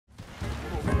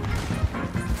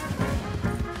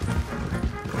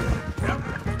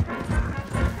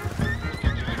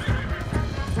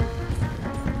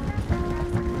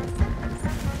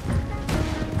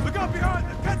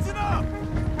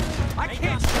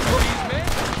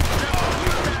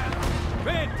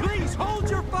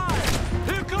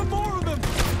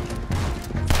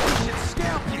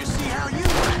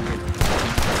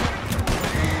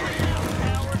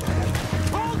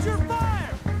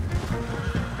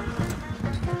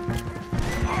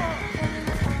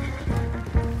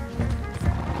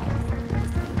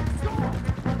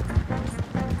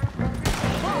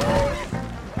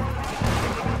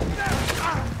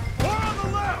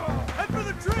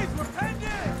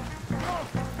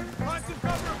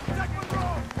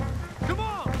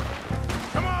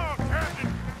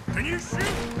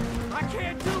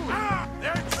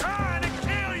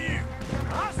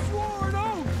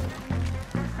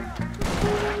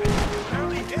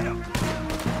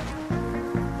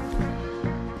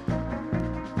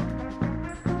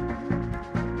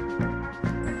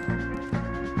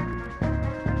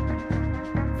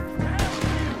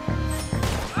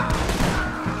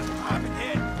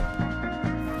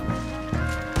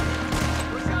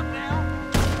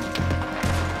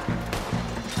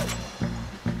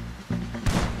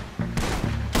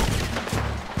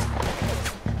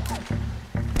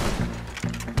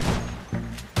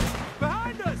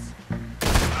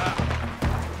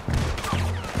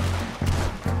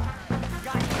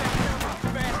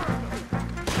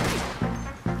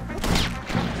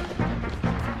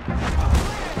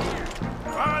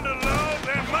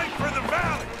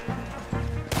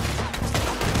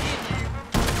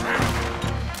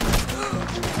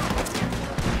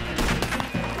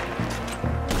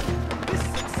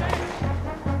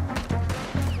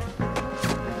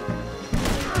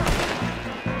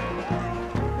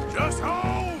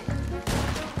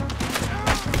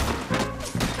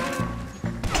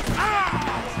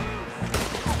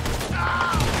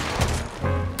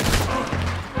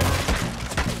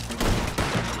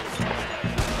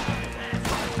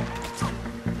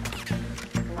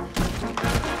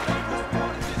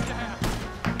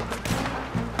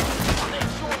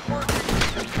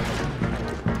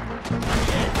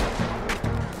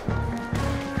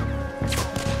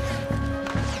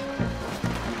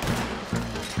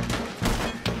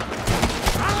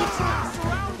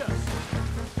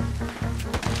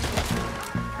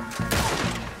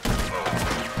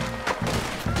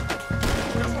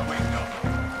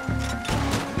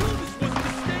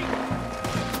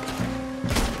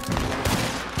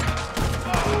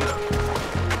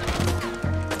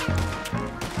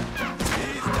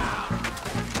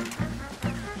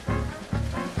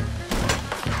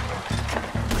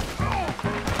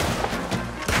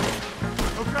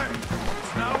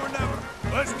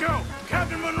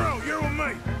Monroe, you're with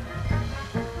me.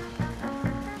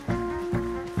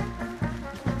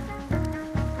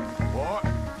 What?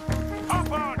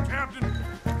 Hop on, Captain.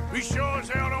 We sure as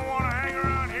hell don't want to hang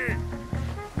around here.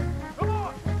 Come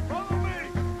on, follow me.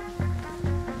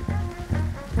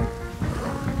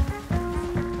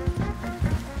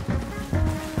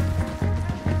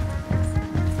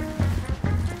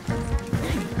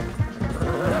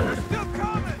 They're still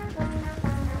coming.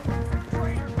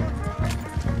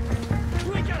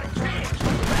 You ain't got a chance.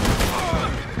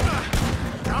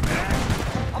 Come back.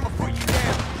 I'm gonna put you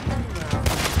down.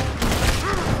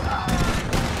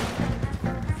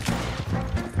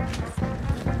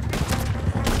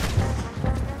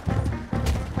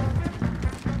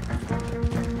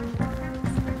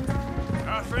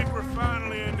 I think we're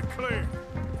finally in the clear.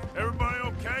 Everybody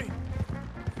okay?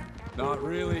 Not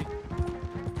really.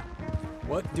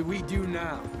 What do we do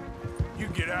now? You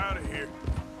get out of here.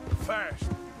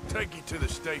 Fast. Take you to the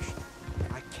station.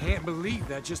 I can't believe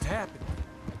that just happened.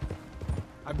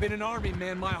 I've been an army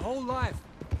man my whole life.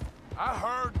 I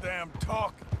heard them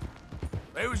talking.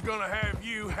 They was gonna have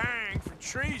you hanged for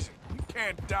treason. You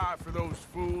can't die for those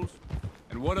fools.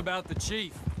 And what about the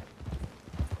chief?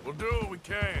 We'll do what we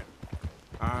can.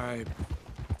 I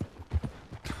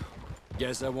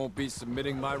guess I won't be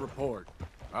submitting my report.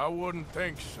 I wouldn't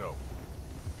think so.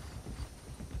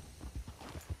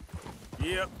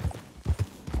 Yep.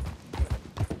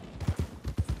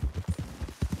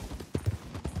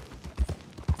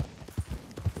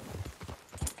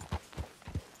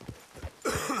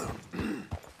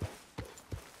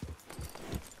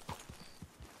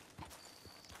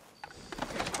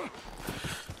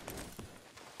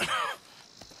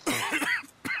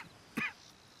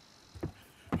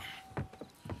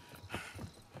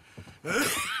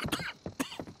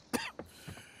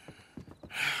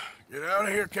 Get out of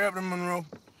here, Captain Monroe.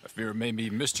 I fear it may be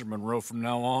Mr. Monroe from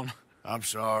now on. I'm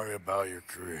sorry about your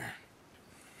career.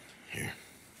 Here.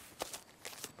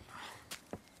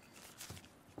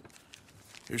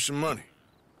 Here's some money.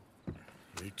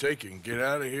 You take it and get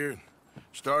out of here and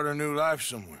start a new life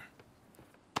somewhere.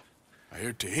 I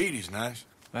hear Tahiti's nice.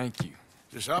 Thank you.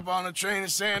 Just hop on a train to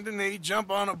Saint Denis,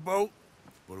 jump on a boat,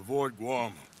 but avoid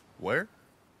Guam. Where?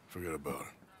 Forget about it.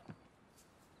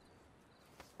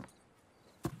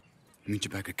 Meet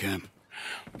you back at camp.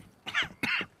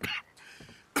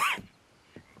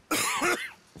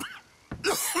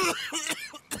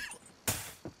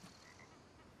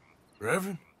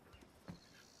 Reverend?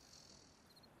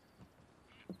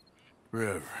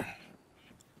 Reverend.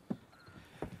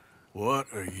 What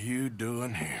are you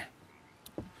doing here?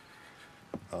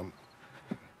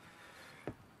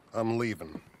 I'm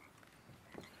leaving.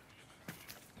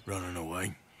 Running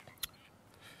away?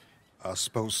 I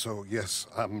suppose so, yes,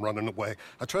 I'm running away.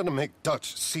 I tried to make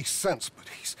Dutch see sense, but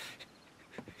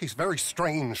he's very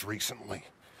strange recently.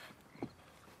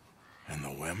 And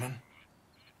the women?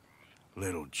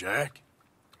 Little Jack?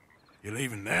 You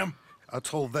leaving them? I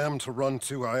told them to run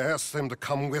too. I asked them to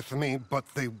come with me,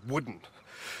 but they wouldn't.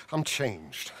 I'm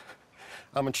changed.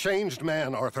 I'm a changed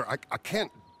man, Arthur. I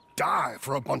can't die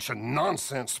for a bunch of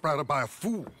nonsense sprouted by a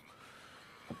fool.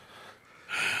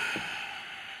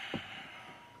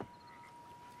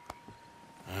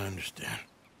 I understand.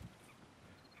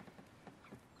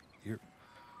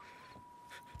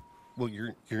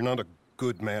 You're not a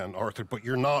good man, Arthur, but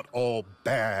you're not all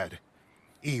bad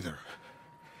either.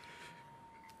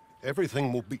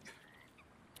 Everything will be...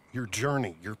 Your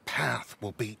journey, your path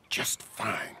will be just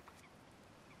fine.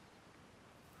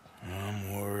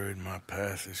 I'm worried my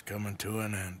path is coming to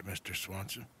an end, Mr.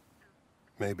 Swanson.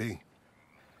 Maybe.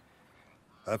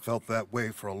 I felt that way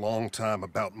for a long time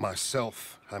about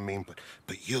myself, I mean,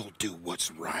 but you'll do what's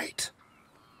right.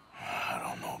 I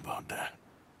don't know about that.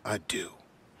 I do.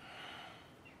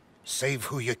 Save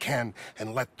who you can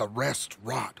and let the rest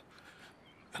rot.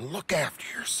 And look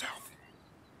after yourself.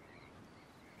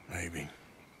 Maybe.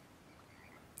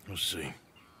 We'll see.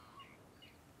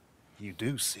 You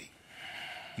do see.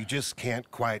 You just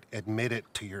can't quite admit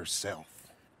it to yourself.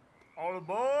 All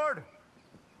aboard!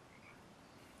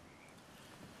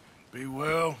 Be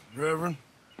well, Reverend.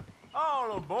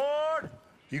 All aboard!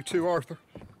 You too, Arthur?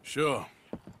 Sure.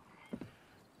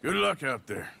 Good luck out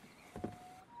there.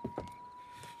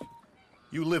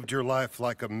 You lived your life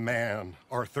like a man,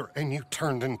 Arthur, and you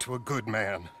turned into a good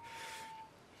man.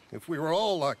 If we were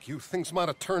all like you, things might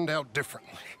have turned out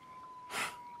differently.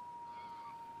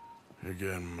 You're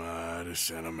getting mighty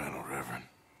sentimental, Reverend.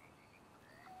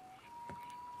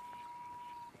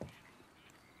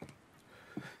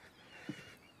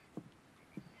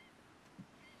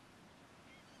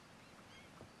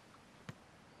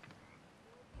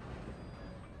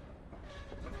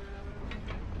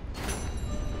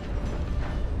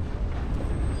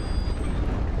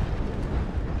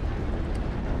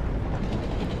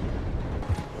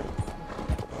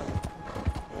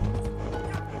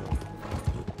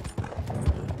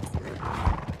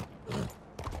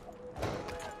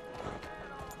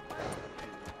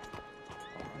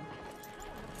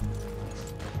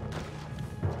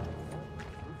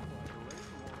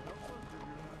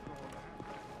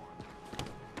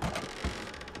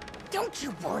 Don't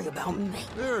you worry about me.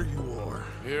 There you are.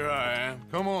 Here I am.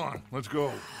 Come on, let's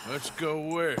go. Let's go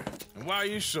where? And why are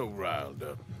you so riled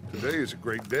up? Today is a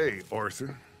great day,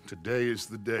 Arthur. Today is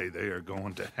the day they are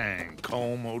going to hang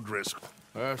Colm O'Driscoll.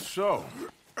 That's so.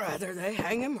 Rather they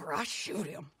hang him or I shoot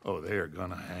him. Oh, they are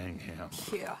gonna hang him.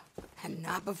 Yeah, and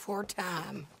not before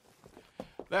time.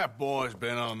 That boy's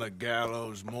been on the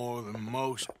gallows more than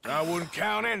most. I wouldn't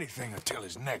count anything until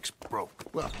his neck's broke.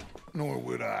 Well, nor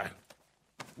would I.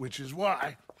 Which is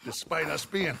why, despite us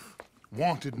being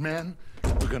wanted men,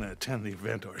 we're gonna attend the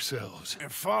event ourselves.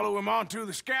 And follow him onto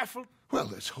the scaffold? Well,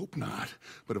 let's hope not.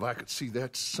 But if I could see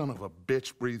that son of a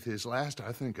bitch breathe his last,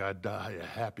 I think I'd die a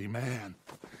happy man.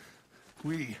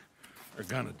 We are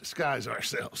gonna disguise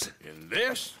ourselves. In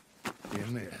this?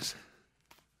 In this.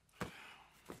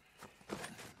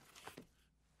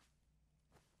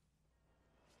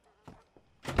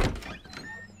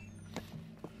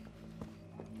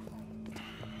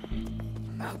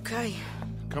 Okay.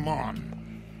 Come on.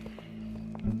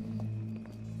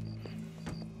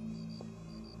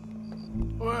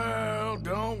 Well,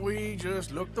 don't we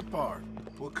just look the part?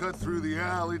 We'll cut through the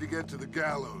alley to get to the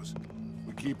gallows.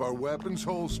 We keep our weapons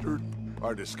holstered,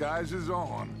 our disguises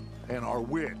on, and our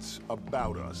wits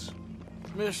about us.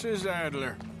 Mrs.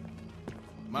 Adler,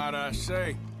 might I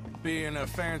say, being a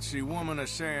fancy woman of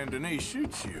Saint Denis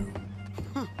suits you.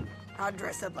 I'd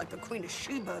dress up like the Queen of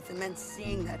Sheba if it meant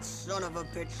seeing that son of a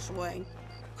bitch swing.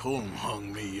 Colm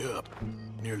hung me up,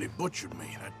 nearly butchered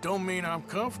me. That don't mean I'm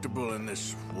comfortable in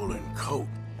this woolen coat.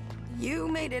 You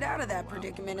made it out of that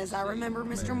predicament, as I remember,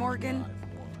 Mr. Morgan.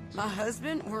 My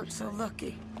husband weren't so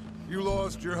lucky. You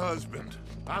lost your husband.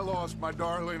 I lost my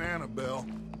darling Annabelle.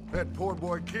 That poor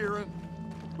boy Kieran.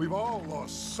 We've all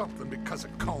lost something because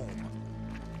of Colm.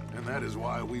 And that is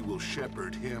why we will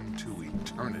shepherd him to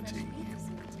eternity.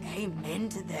 Amen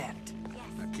to that.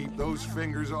 Now keep those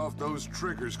fingers off those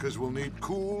triggers, because we'll need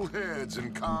cool heads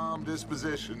and calm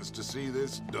dispositions to see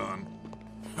this done.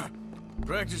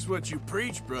 Practice what you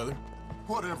preach, brother.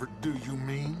 Whatever do you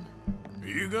mean? Are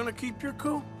you gonna keep your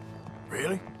cool?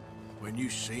 Really? When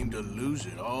you seem to lose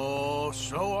it all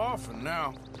so often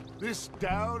now. This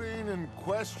doubting and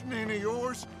questioning of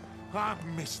yours, I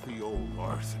miss the old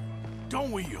Arthur.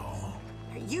 Don't we all?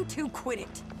 Now, you two quit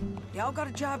it. Y'all got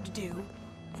a job to do,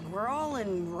 and we're all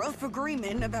in rough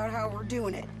agreement about how we're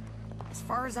doing it. As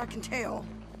far as I can tell.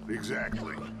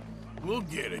 Exactly. We'll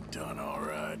get it done, all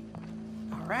right.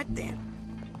 All right, then.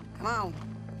 Come on.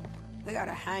 We got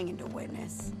a hanging to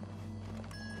witness.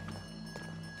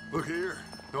 Look here,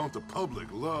 don't the public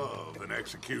love an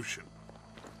execution?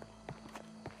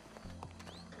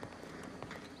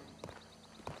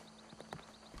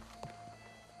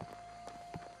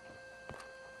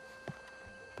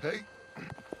 Hey?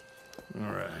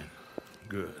 All right,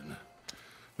 good.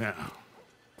 Now,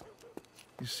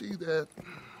 you see that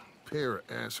pair of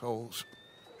assholes?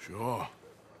 Sure.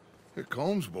 They're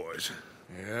Colm's boys.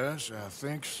 Yes, I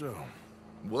think so.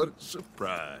 What a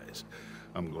surprise.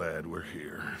 I'm glad we're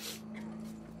here.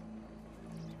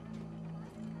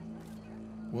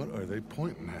 What are they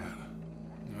pointing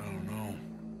at? I don't know.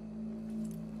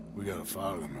 We gotta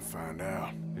follow them and find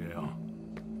out. Yeah.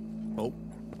 Oh,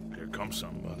 here comes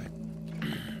somebody.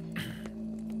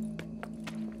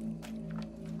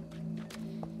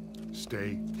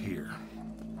 Stay here.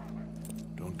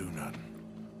 Don't do nothing.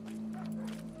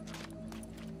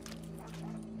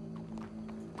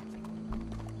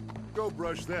 Go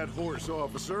brush that horse,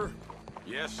 officer.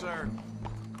 Yes, sir.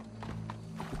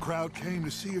 The crowd came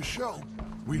to see a show.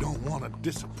 We don't want to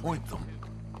disappoint them.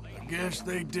 I guess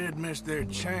they did miss their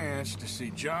chance to see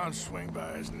John swing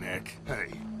by his neck.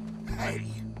 Hey,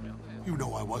 you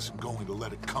know I wasn't going to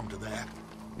let it come to that.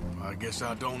 I guess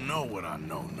I don't know what I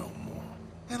know no more.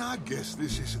 And I guess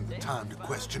this isn't the time to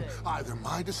question either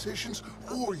my decisions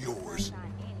or yours.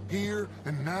 Here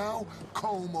and now,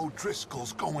 Colm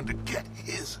O'Driscoll's going to get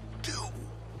his due.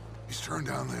 He's turned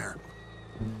down there.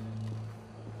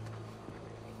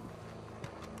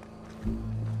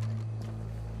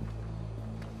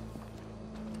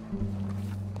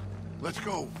 Let's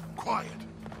go. Quiet.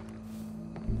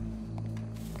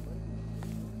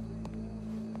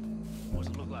 What's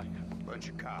it look like? Bunch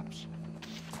of cops.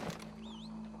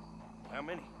 How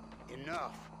many?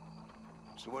 Enough.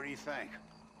 So what do you think?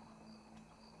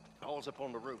 Hall's up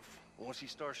on the roof. Once he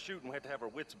starts shooting, we have to have our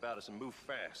wits about us and move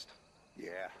fast.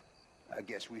 Yeah. I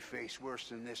guess we faced worse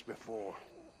than this before.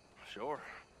 Sure.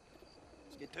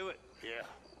 Let's get to it. Yeah.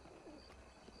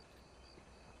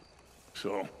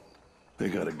 So, they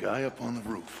got a guy up on the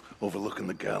roof overlooking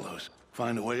the gallows.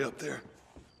 Find a way up there,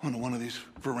 onto one of these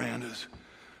verandas,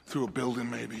 through a building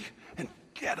maybe, and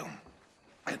get him.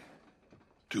 And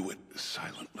Do it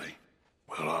silently.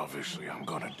 Well, obviously I'm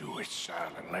gonna do it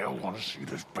silently. I want to see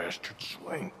this bastard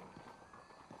swing.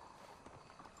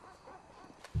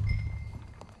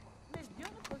 Miss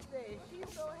Jennifer says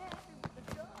she's so happy with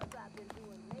the jobs I've been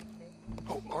doing lately.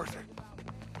 Oh, Arthur,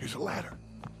 here's a ladder.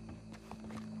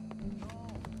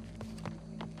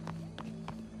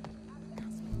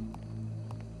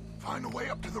 Find a way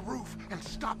up to the roof and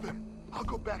stop him. I'll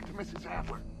go back to Mrs.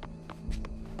 Adler.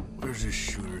 Where's this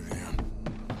shooter then?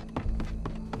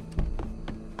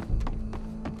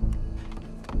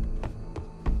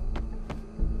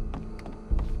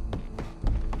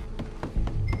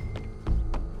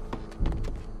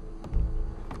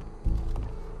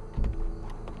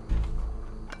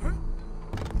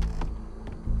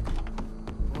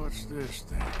 What's this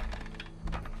thing?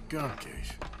 Gun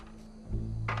case.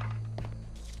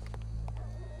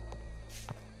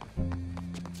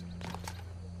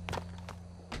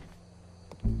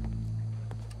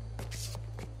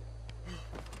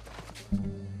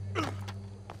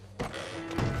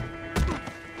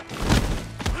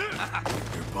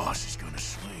 Your boss is gonna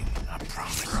swing, I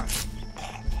promise.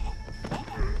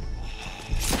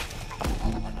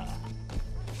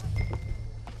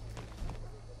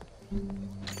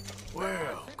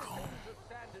 Well, Cole,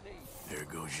 there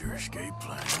goes your escape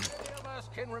plan. All of us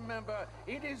can remember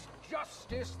it is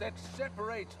justice that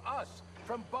separates us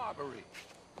from barbarity.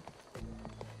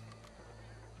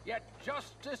 Yet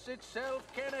justice itself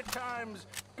can at times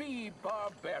be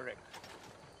barbaric.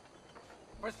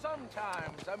 For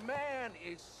sometimes a man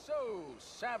is so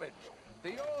savage,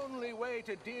 the only way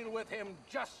to deal with him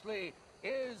justly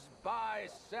is by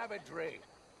savagery.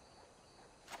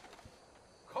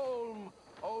 Colm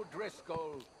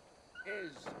O'Driscoll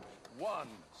is one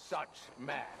such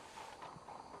man.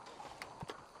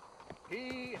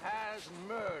 He has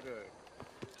murdered,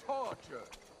 tortured,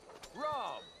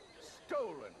 robbed,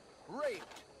 stolen,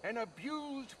 raped, and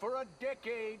abused for a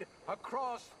decade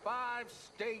across 5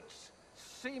 states,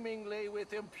 seemingly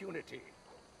with impunity.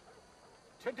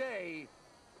 Today,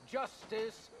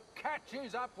 justice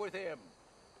catches up with him.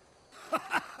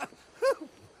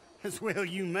 As well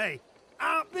you may.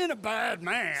 I've been a bad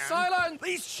man. Silence!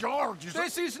 These charges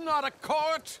This is not a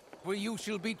court where you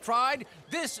shall be tried.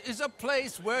 This is a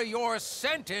place where your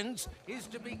sentence is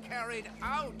to be carried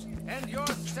out. And your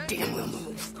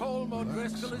sentence, Colm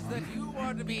O'Driscoll, is that you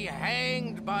are to be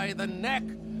hanged by the neck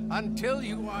until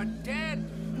you are dead.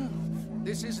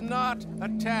 This is not a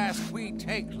task we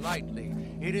take lightly.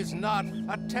 It is not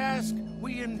a task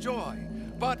we enjoy.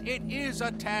 But it is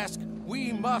a task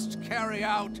we must carry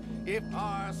out if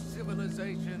our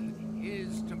civilization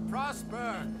is to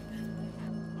prosper.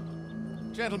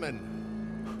 Gentlemen,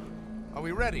 are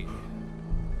we ready?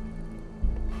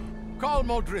 Colm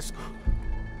O'Driscoll,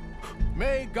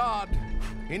 may God,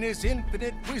 in his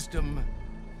infinite wisdom,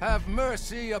 have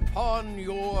mercy upon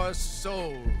your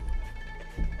soul.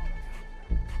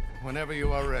 Whenever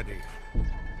you are ready.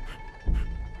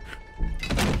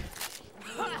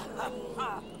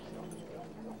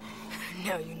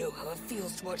 Now you know how it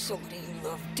feels to watch somebody you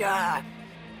love die.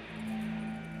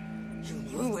 You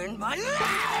ruined my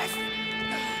life!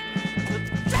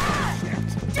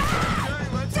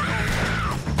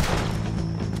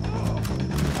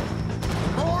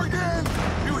 Morgan,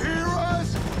 you hear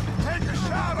us? Take a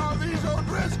shot on these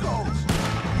O'Driscolls.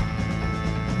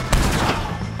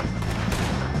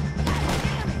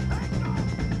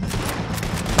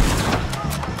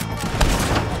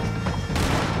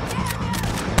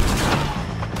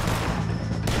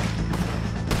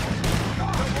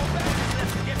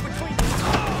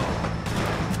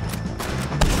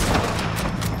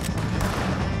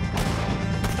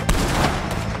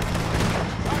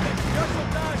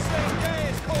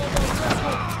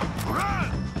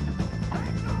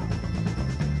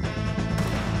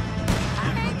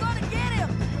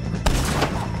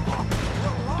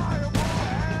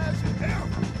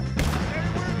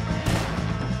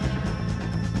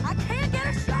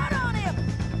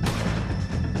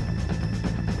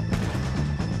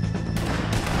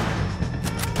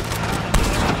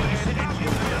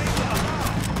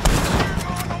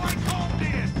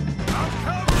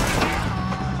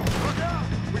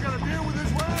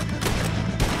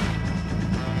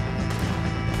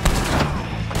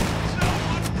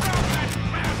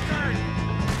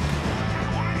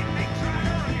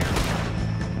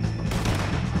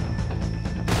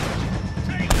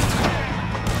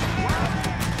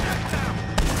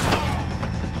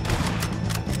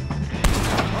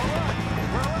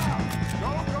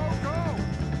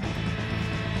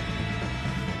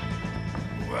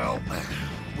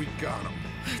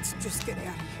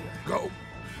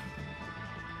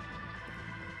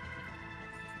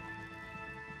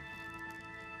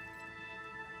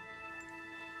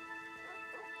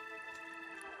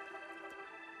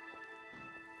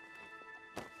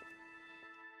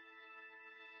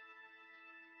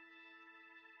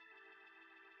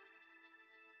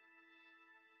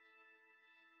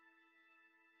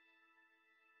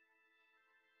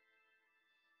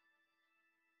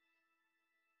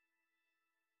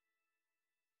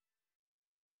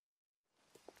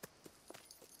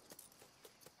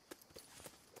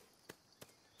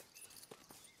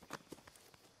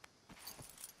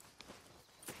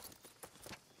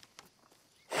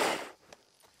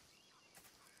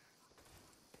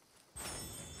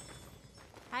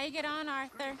 How you get on,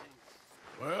 Arthur?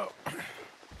 Well,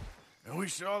 and we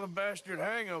saw the bastard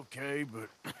hang okay, but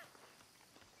the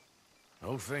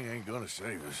whole thing ain't gonna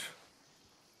save us.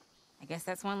 I guess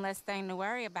that's one less thing to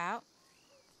worry about.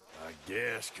 I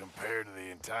guess compared to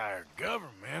the entire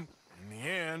government, in the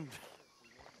end,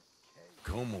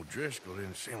 Colm O'Driscoll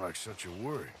didn't seem like such a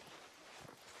worry.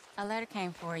 A letter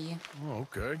came for you. Oh,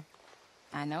 okay.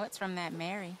 I know it's from that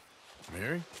Mary.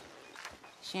 Mary?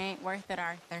 She ain't worth it,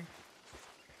 Arthur.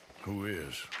 Who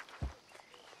is?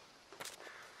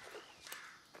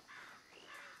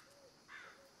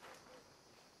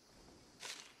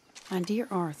 My dear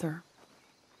Arthur,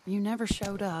 you never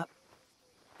showed up.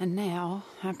 And now,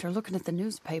 after looking at the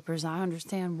newspapers, I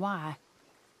understand why.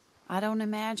 I don't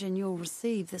imagine you'll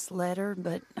receive this letter,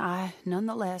 but I,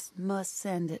 nonetheless, must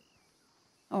send it.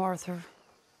 Arthur.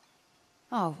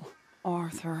 Oh,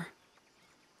 Arthur.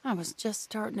 I was just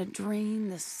starting to dream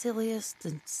the silliest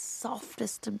and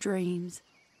softest of dreams.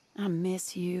 I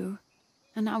miss you,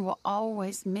 and I will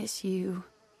always miss you.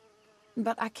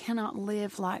 But I cannot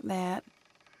live like that.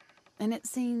 And it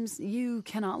seems you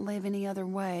cannot live any other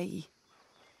way.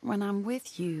 When I'm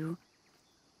with you,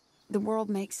 the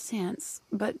world makes sense,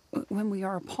 but when we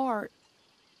are apart,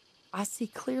 I see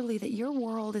clearly that your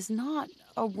world is not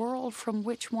a world from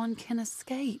which one can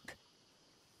escape.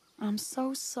 I'm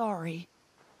so sorry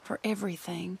for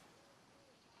everything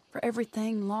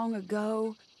long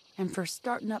ago, and for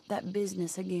starting up that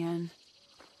business again.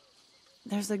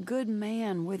 There's a good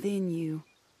man within you,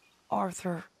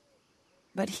 Arthur,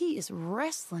 but he is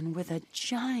wrestling with a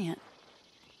giant.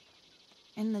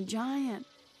 And the giant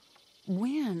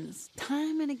wins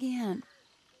time and again.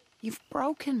 You've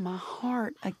broken my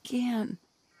heart again,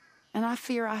 and I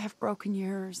fear I have broken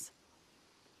yours.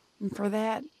 And for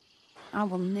that, I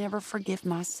will never forgive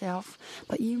myself,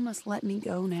 but you must let me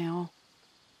go now.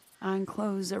 I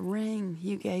enclose a ring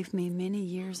you gave me many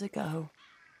years ago,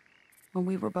 when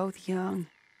we were both young.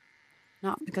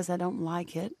 Not because I don't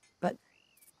like it, but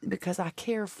because I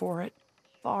care for it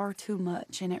far too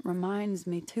much, and it reminds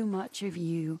me too much of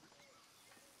you.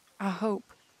 I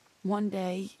hope one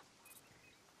day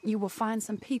you will find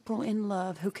some people in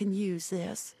love who can use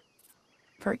this,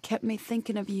 for it kept me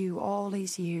thinking of you all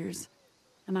these years,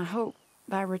 and I hope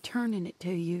by returning it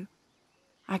to you,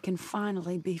 I can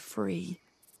finally be free.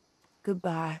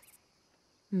 Goodbye,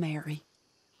 Mary.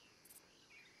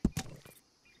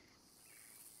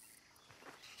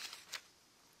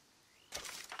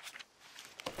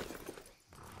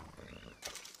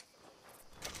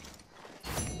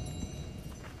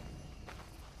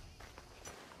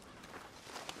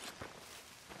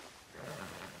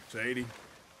 Sadie?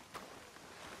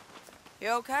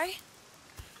 You okay?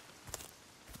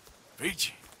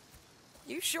 Peachy?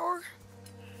 You sure?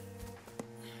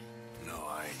 No,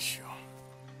 I ain't sure.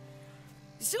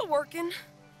 You still working?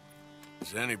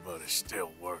 Is anybody still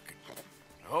working?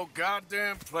 The whole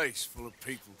goddamn place full of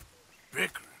people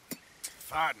bickering,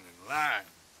 fighting and lying.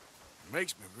 It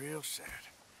makes me real sad.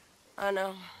 I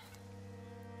know.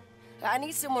 I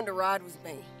need someone to ride with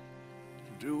me.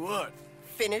 Do what?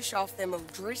 Finish off them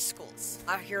O'Driscolls.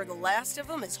 I hear the last of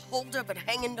them is holed up at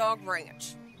Hanging Dog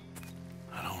Ranch.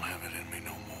 I don't have it in me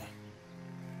no more.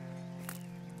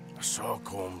 I saw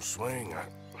Colm swing. I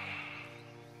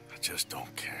just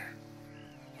don't care.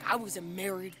 I was a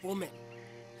married woman.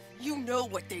 You know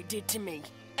what they did to me.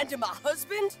 And to my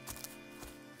husband?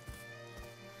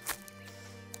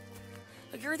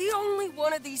 You're the only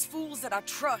one of these fools that I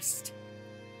trust.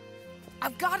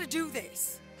 I've got to do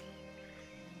this.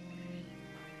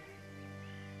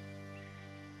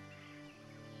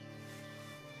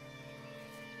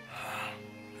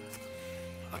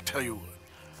 I'll tell you what,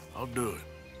 I'll do it,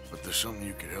 but there's something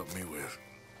you could help me with.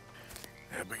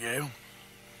 Abigail,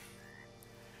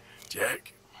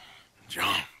 Jack,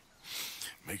 John,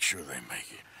 make sure they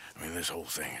make it. I mean, this whole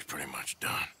thing is pretty much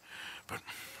done, but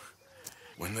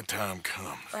when the time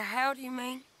comes... How do you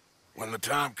mean? When the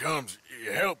time comes,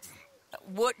 you help them.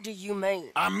 What do you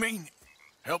mean? I mean,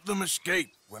 help them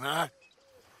escape when I...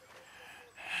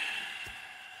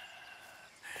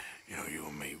 You know, you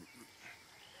and me,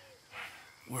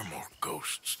 we're more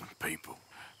ghosts than people,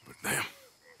 but them,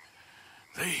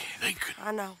 they could...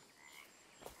 I know.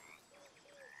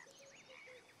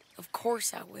 Of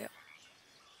course I will.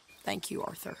 Thank you,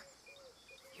 Arthur.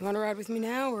 You want to ride with me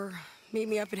now, or meet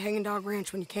me up at Hanging Dog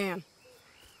Ranch when you can?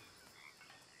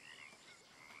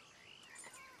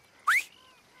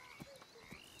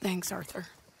 Thanks, Arthur.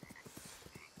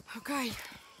 Okay,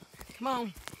 come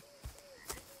on.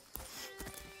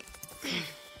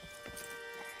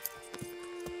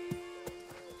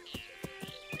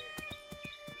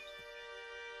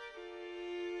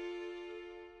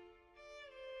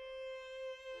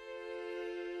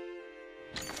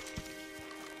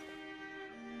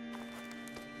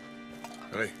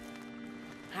 Hey,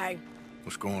 Hey,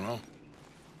 what's going on?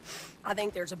 I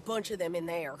think there's a bunch of them in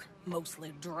there,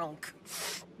 mostly drunk.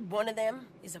 One of them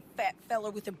is a fat fella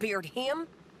with a beard.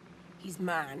 He's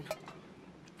mine.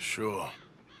 Sure.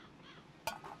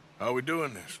 How we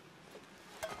doing this?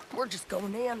 We're just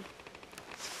going in.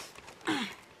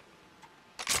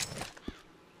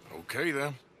 Okay,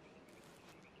 then.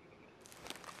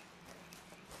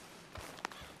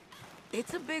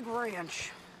 It's a big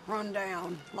ranch, run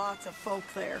down, lots of folk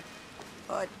there,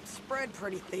 but spread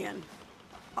pretty thin.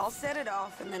 I'll set it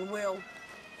off and then we'll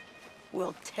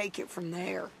take it from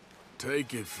there.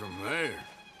 Take it from there.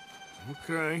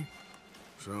 Okay.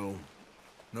 So,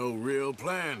 no real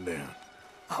plan then?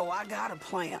 Oh, I got a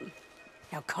plan.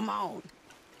 Now come on.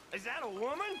 Is that a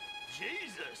woman?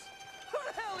 Jesus! Who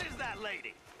the hell is that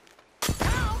lady?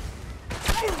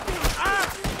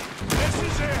 This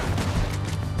is it!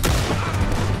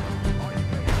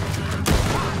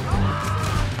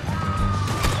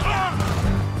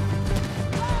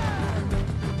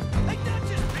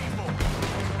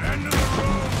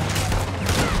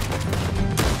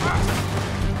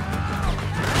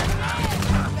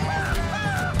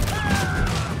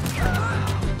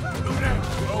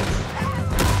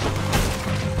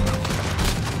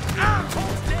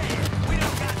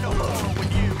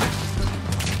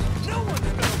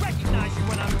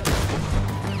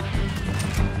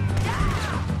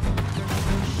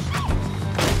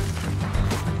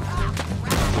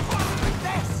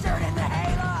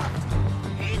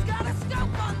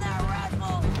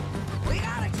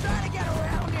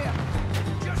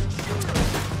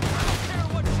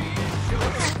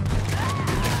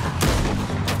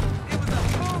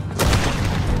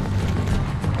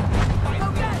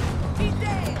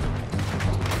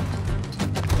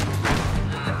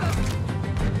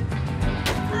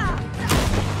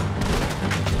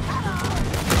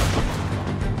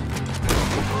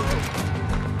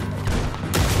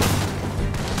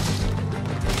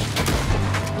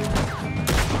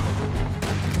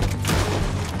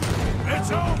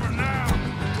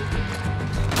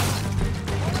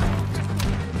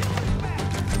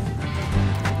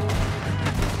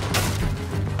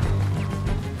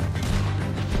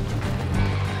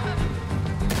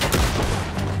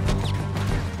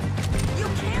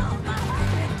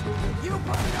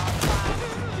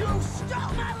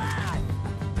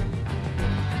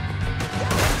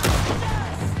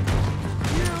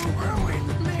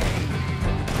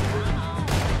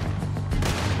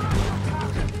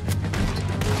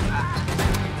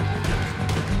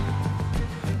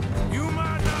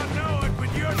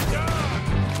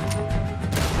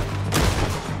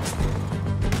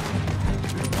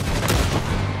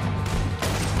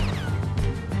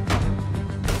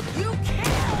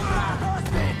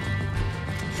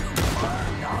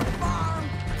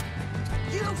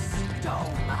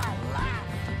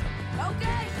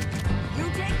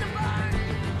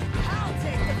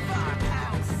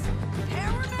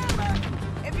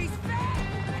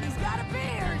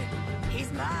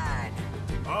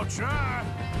 I'll try.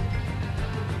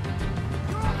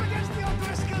 You're up against the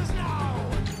O'Driscolls now.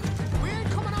 We ain't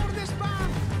coming out of this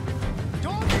barn.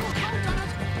 Don't you count on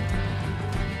it.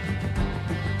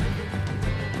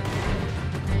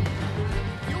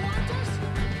 You want us?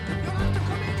 You'll have to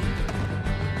come in.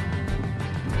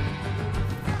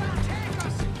 They'll take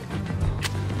us.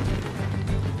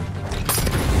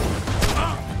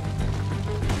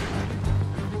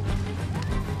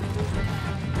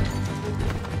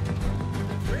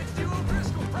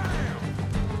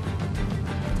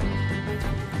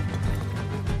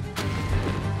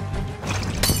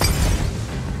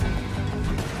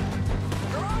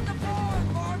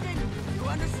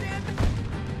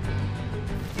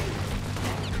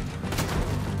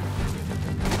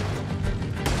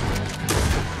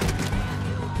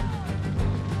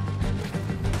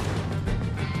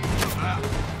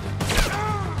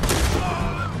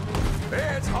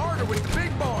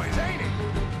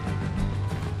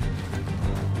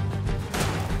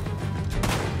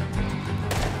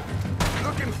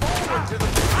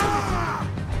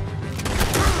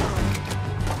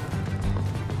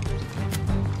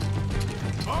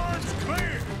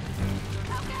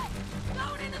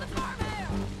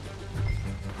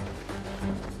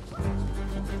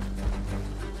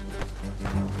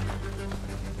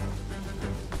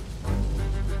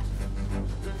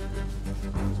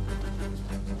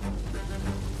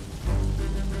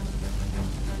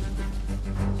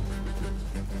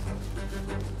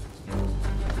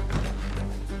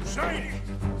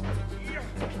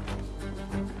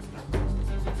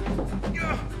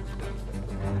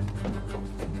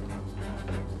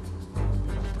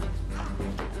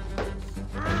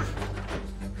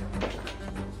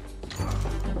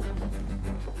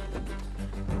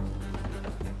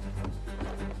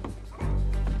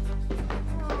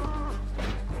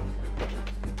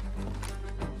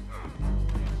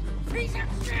 piece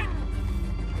of shit!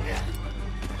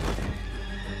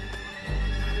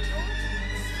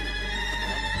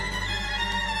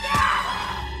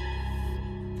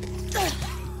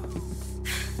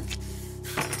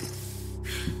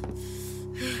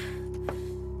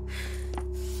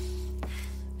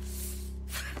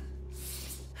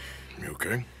 You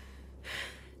okay?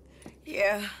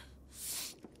 Yeah.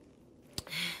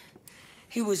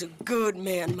 He was a good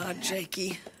man, my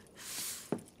Jakey.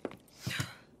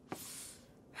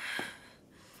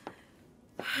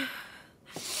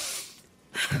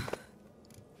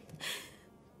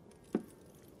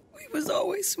 We was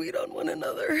always sweet on one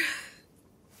another.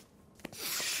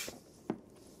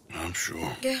 I'm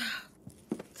sure. Yeah.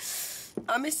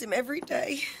 I miss him every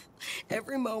day,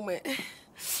 every moment.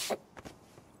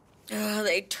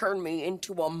 They turned me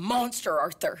into a monster,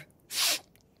 Arthur.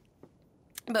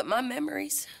 But my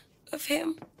memories of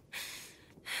him,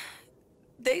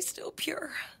 they still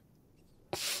pure.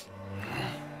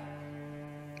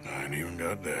 I ain't even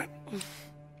got that.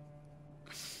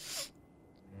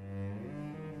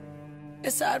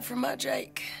 Aside from my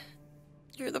Jake,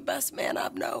 you're the best man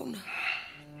I've known.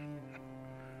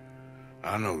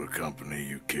 I know the company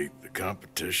you keep. The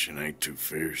competition ain't too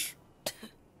fierce.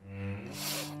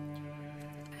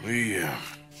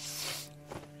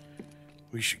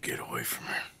 We should get away from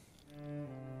her.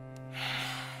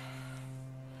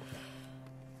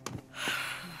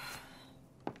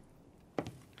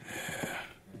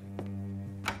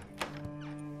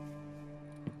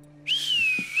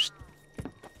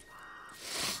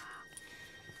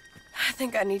 I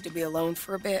think I need to be alone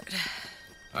for a bit.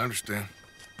 I understand.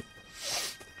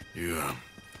 You,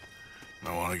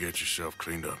 might want to get yourself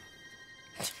cleaned up.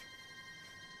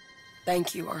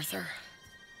 Thank you, Arthur.